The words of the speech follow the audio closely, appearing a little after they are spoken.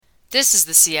This is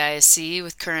the CISC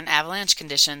with current avalanche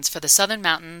conditions for the Southern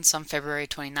Mountains on February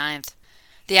 29th.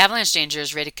 The avalanche danger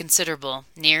is rated considerable,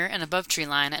 near and above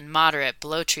treeline, and moderate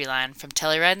below treeline from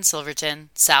Telluride and Silverton,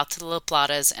 south to the La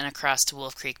Platas, and across to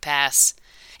Wolf Creek Pass.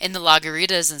 In the La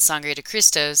Garritas and Sangre de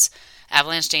Cristos,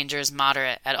 avalanche danger is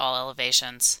moderate at all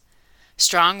elevations.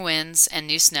 Strong winds and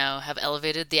new snow have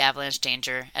elevated the avalanche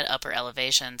danger at upper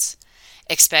elevations.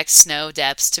 Expect snow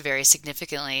depths to vary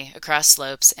significantly across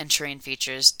slopes and terrain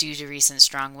features due to recent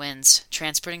strong winds,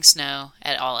 transporting snow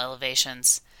at all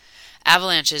elevations.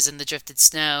 Avalanches in the drifted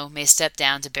snow may step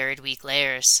down to buried weak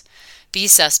layers. Be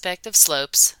suspect of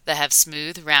slopes that have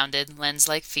smooth, rounded,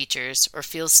 lens-like features or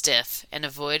feel stiff, and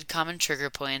avoid common trigger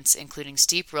points including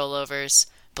steep rollovers,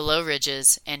 below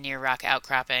ridges, and near rock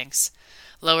outcroppings.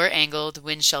 Lower angled,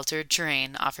 wind-sheltered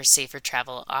terrain offers safer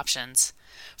travel options.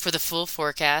 For the full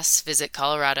forecast, visit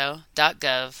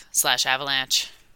colorado.gov/avalanche.